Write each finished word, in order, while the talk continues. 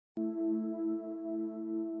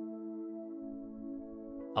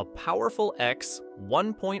A powerful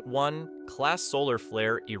X1.1 class solar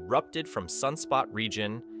flare erupted from Sunspot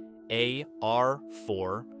region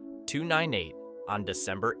AR4298 on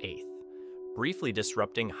December 8th, briefly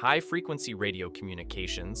disrupting high-frequency radio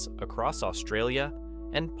communications across Australia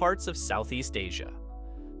and parts of Southeast Asia.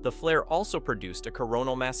 The flare also produced a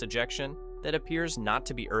coronal mass ejection that appears not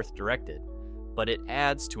to be Earth-directed, but it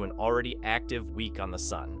adds to an already active week on the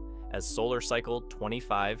Sun as solar cycle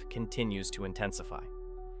 25 continues to intensify.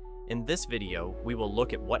 In this video, we will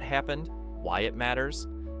look at what happened, why it matters,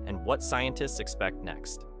 and what scientists expect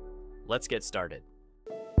next. Let's get started.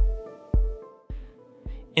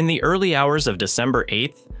 In the early hours of December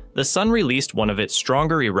 8th, the Sun released one of its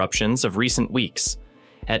stronger eruptions of recent weeks.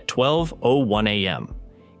 At 12:01 a.m.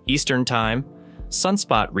 Eastern Time,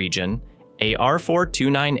 Sunspot region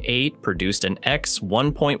AR4298 produced an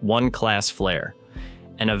X1.1 class flare,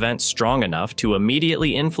 an event strong enough to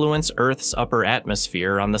immediately influence Earth's upper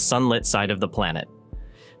atmosphere on the sunlit side of the planet.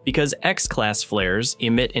 Because X-class flares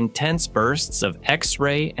emit intense bursts of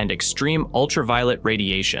X-ray and extreme ultraviolet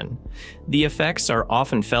radiation, the effects are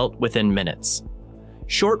often felt within minutes.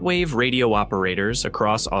 Shortwave radio operators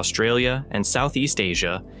across Australia and Southeast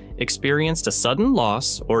Asia experienced a sudden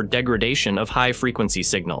loss or degradation of high-frequency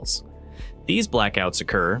signals. These blackouts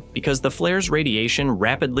occur because the flare's radiation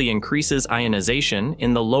rapidly increases ionization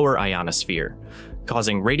in the lower ionosphere,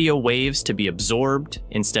 causing radio waves to be absorbed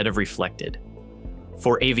instead of reflected.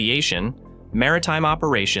 For aviation, maritime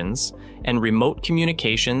operations, and remote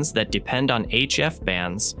communications that depend on HF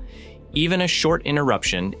bands, even a short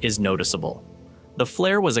interruption is noticeable. The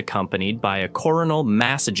flare was accompanied by a coronal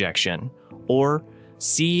mass ejection, or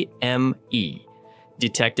CME,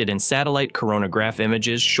 detected in satellite coronagraph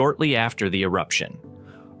images shortly after the eruption.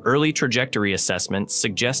 Early trajectory assessments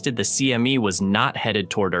suggested the CME was not headed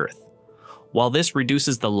toward Earth. While this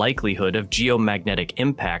reduces the likelihood of geomagnetic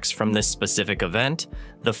impacts from this specific event,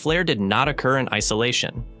 the flare did not occur in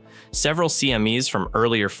isolation. Several CMEs from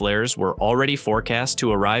earlier flares were already forecast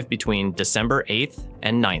to arrive between December 8th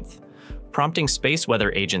and 9th, prompting space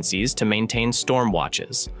weather agencies to maintain storm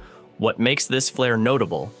watches. What makes this flare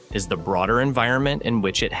notable is the broader environment in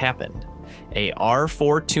which it happened.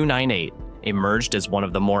 AR4298 emerged as one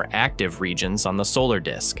of the more active regions on the solar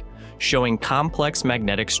disk, showing complex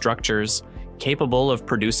magnetic structures capable of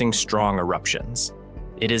producing strong eruptions.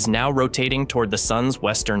 It is now rotating toward the Sun's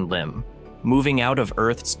western limb, moving out of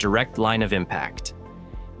Earth's direct line of impact.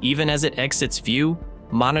 Even as it exits view,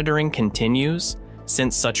 monitoring continues,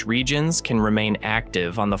 since such regions can remain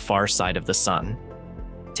active on the far side of the Sun.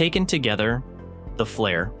 Taken together, the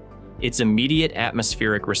flare, its immediate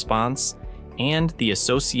atmospheric response, and the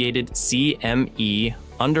associated CME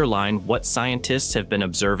underline what scientists have been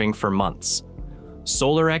observing for months.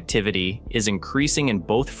 Solar activity is increasing in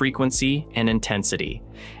both frequency and intensity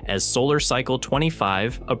as solar cycle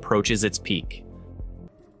 25 approaches its peak.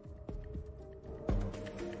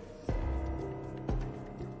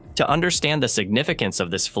 To understand the significance of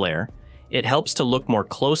this flare, it helps to look more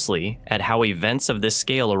closely at how events of this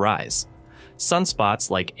scale arise. Sunspots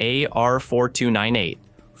like AR4298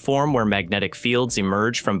 form where magnetic fields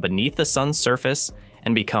emerge from beneath the Sun's surface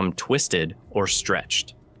and become twisted or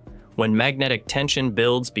stretched. When magnetic tension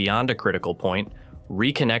builds beyond a critical point,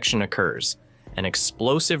 reconnection occurs, an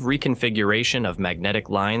explosive reconfiguration of magnetic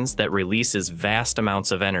lines that releases vast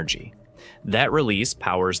amounts of energy. That release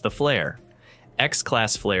powers the flare.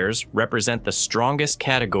 X-class flares represent the strongest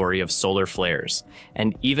category of solar flares,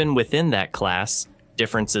 and even within that class,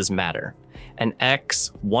 differences matter. An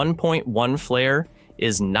X1.1 flare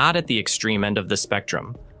is not at the extreme end of the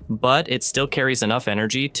spectrum, but it still carries enough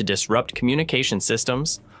energy to disrupt communication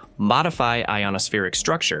systems, modify ionospheric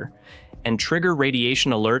structure, and trigger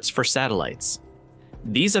radiation alerts for satellites.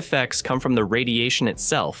 These effects come from the radiation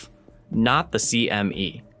itself, not the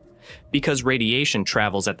CME. Because radiation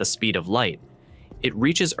travels at the speed of light, it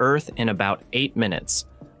reaches Earth in about 8 minutes,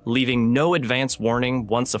 leaving no advance warning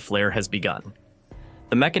once a flare has begun.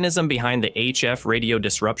 The mechanism behind the HF radio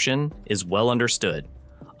disruption is well understood.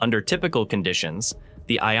 Under typical conditions,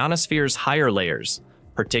 the ionosphere's higher layers,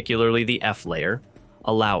 particularly the F layer,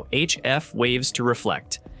 allow HF waves to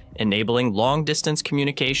reflect, enabling long-distance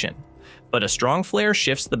communication. But a strong flare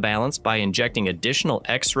shifts the balance by injecting additional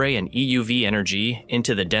X-ray and EUV energy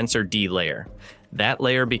into the denser D layer. That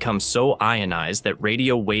layer becomes so ionized that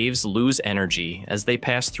radio waves lose energy as they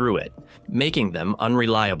pass through it, making them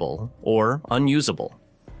unreliable or unusable.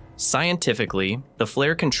 Scientifically, the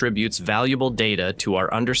flare contributes valuable data to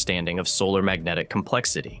our understanding of solar magnetic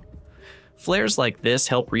complexity. Flares like this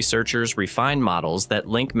help researchers refine models that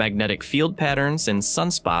link magnetic field patterns and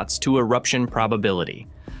sunspots to eruption probability.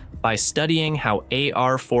 By studying how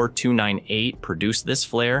AR4298 produced this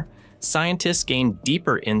flare, scientists gain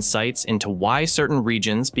deeper insights into why certain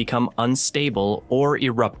regions become unstable or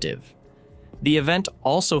eruptive. The event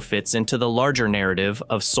also fits into the larger narrative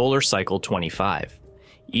of solar cycle 25.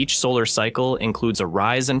 Each solar cycle includes a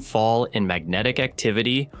rise and fall in magnetic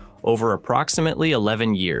activity over approximately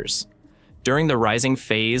 11 years. During the rising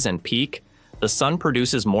phase and peak, the sun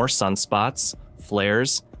produces more sunspots,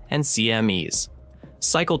 flares, and CMEs.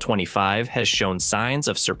 Cycle 25 has shown signs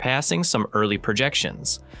of surpassing some early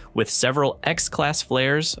projections, with several X-class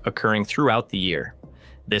flares occurring throughout the year.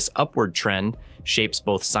 This upward trend shapes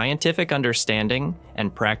both scientific understanding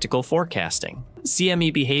and practical forecasting.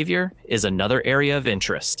 CME behavior is another area of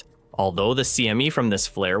interest. Although the CME from this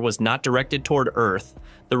flare was not directed toward Earth,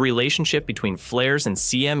 the relationship between flares and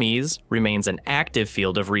CMEs remains an active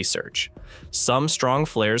field of research. Some strong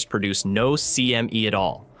flares produce no CME at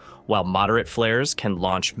all, while moderate flares can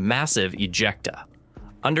launch massive ejecta.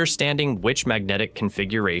 Understanding which magnetic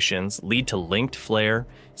configurations lead to linked flare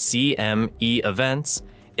CME events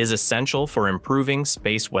is essential for improving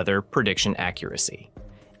space weather prediction accuracy.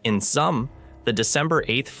 In sum, the December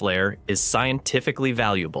 8th flare is scientifically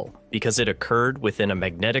valuable because it occurred within a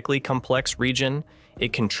magnetically complex region,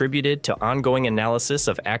 it contributed to ongoing analysis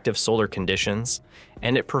of active solar conditions,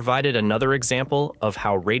 and it provided another example of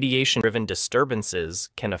how radiation-driven disturbances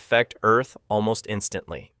can affect Earth almost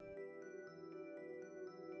instantly.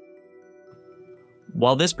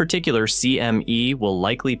 While this particular CME will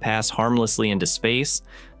likely pass harmlessly into space,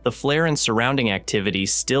 the flare and surrounding activity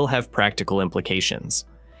still have practical implications.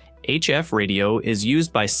 HF radio is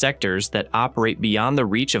used by sectors that operate beyond the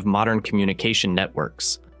reach of modern communication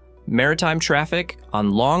networks. Maritime traffic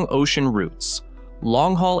on long ocean routes,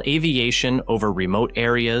 long-haul aviation over remote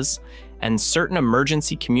areas, and certain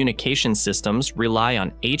emergency communication systems rely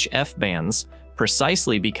on HF bands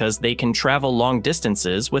precisely because they can travel long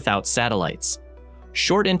distances without satellites.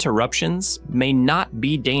 Short interruptions may not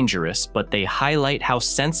be dangerous, but they highlight how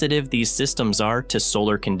sensitive these systems are to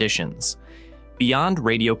solar conditions. Beyond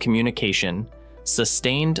radio communication,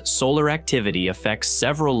 sustained solar activity affects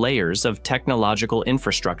several layers of technological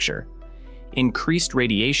infrastructure. Increased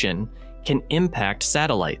radiation can impact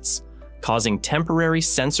satellites, causing temporary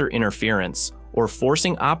sensor interference or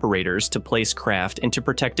forcing operators to place craft into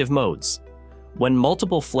protective modes. When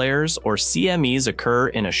multiple flares or CMEs occur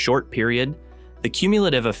in a short period, the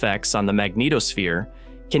cumulative effects on the magnetosphere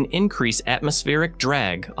can increase atmospheric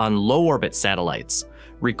drag on low-orbit satellites,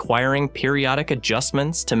 requiring periodic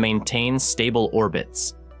adjustments to maintain stable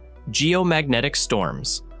orbits. Geomagnetic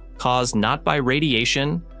storms, caused not by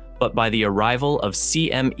radiation, but by the arrival of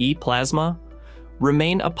CME plasma,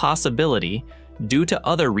 remain a possibility due to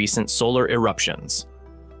other recent solar eruptions.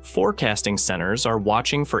 Forecasting centers are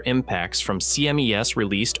watching for impacts from CMEs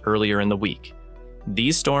released earlier in the week.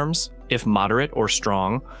 These storms, if moderate or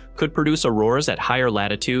strong, could produce auroras at higher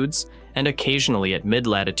latitudes and occasionally at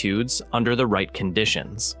mid-latitudes under the right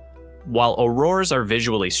conditions. While auroras are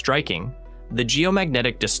visually striking, the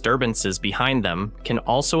geomagnetic disturbances behind them can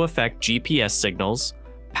also affect GPS signals,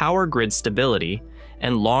 power grid stability,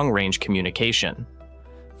 and long-range communication.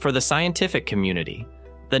 For the scientific community,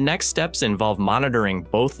 the next steps involve monitoring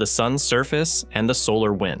both the sun's surface and the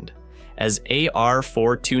solar wind. As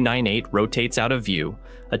AR4298 rotates out of view,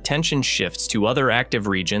 attention shifts to other active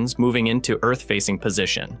regions moving into Earth-facing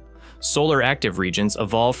position. Solar active regions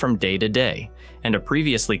evolve from day to day, and a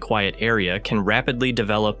previously quiet area can rapidly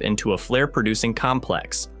develop into a flare-producing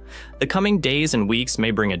complex. The coming days and weeks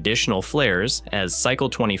may bring additional flares as Cycle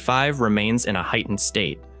 25 remains in a heightened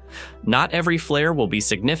state. Not every flare will be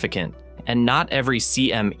significant, and not every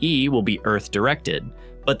CME will be Earth-directed,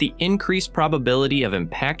 but the increased probability of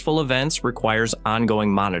impactful events requires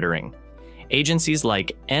ongoing monitoring. Agencies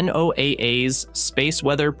like NOAA's Space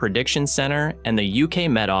Weather Prediction Center and the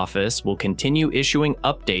UK Met Office will continue issuing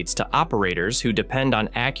updates to operators who depend on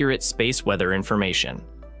accurate space weather information.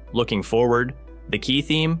 Looking forward, the key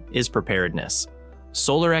theme is preparedness.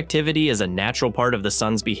 Solar activity is a natural part of the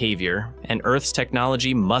sun's behavior, and Earth's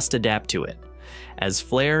technology must adapt to it. As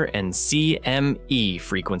flare and CME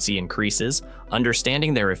frequency increases,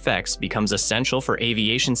 understanding their effects becomes essential for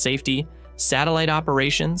aviation safety, satellite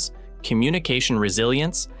operations, communication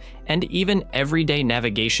resilience, and even everyday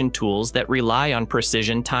navigation tools that rely on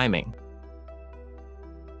precision timing.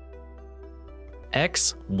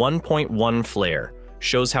 X1.1 flare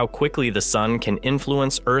shows how quickly the sun can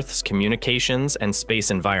influence Earth's communications and space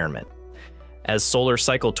environment. As solar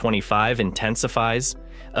cycle 25 intensifies,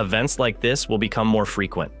 events like this will become more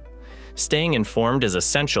frequent. Staying informed is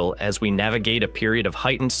essential as we navigate a period of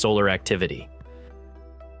heightened solar activity.